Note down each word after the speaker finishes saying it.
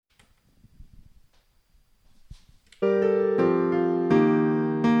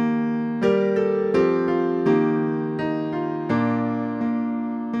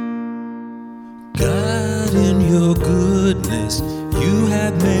goodness, you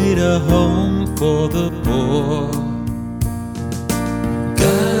have made a home for the poor.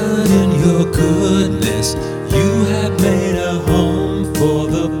 God, in your goodness, you have made a home for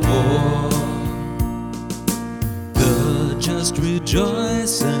the poor. The just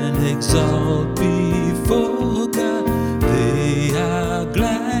rejoice and exalt before God. They are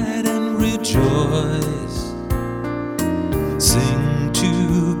glad and rejoice. Sing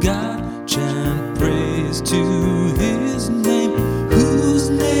to God, chant praise to His name, whose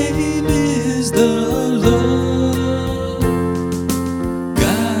name is the Lord.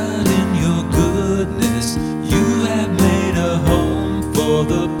 God, in your goodness, you have made a home for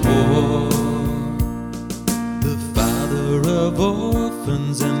the poor. The Father of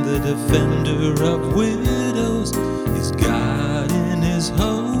orphans and the defender of widows is God in His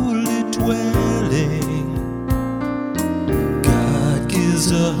holy dwelling. God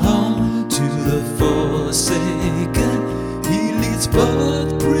gives a home to the forsaken. He leads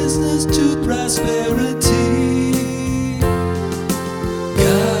both prisoners to prosperity.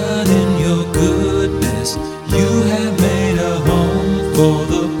 God, in your goodness, you have made a home for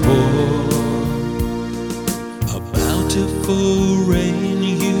the poor. A bountiful rain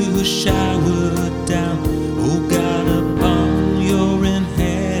you shower down, O God, upon your inheritance.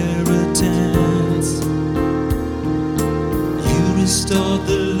 You restored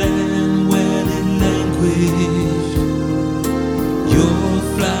the land when it languished. Your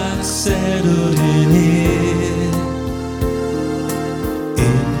flock settled in it.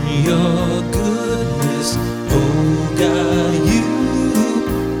 In your goodness, oh God, you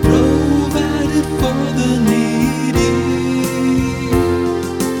provided for the needy.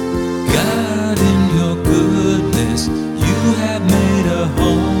 God, in your goodness, you have made a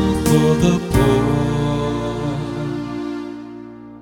home for the poor.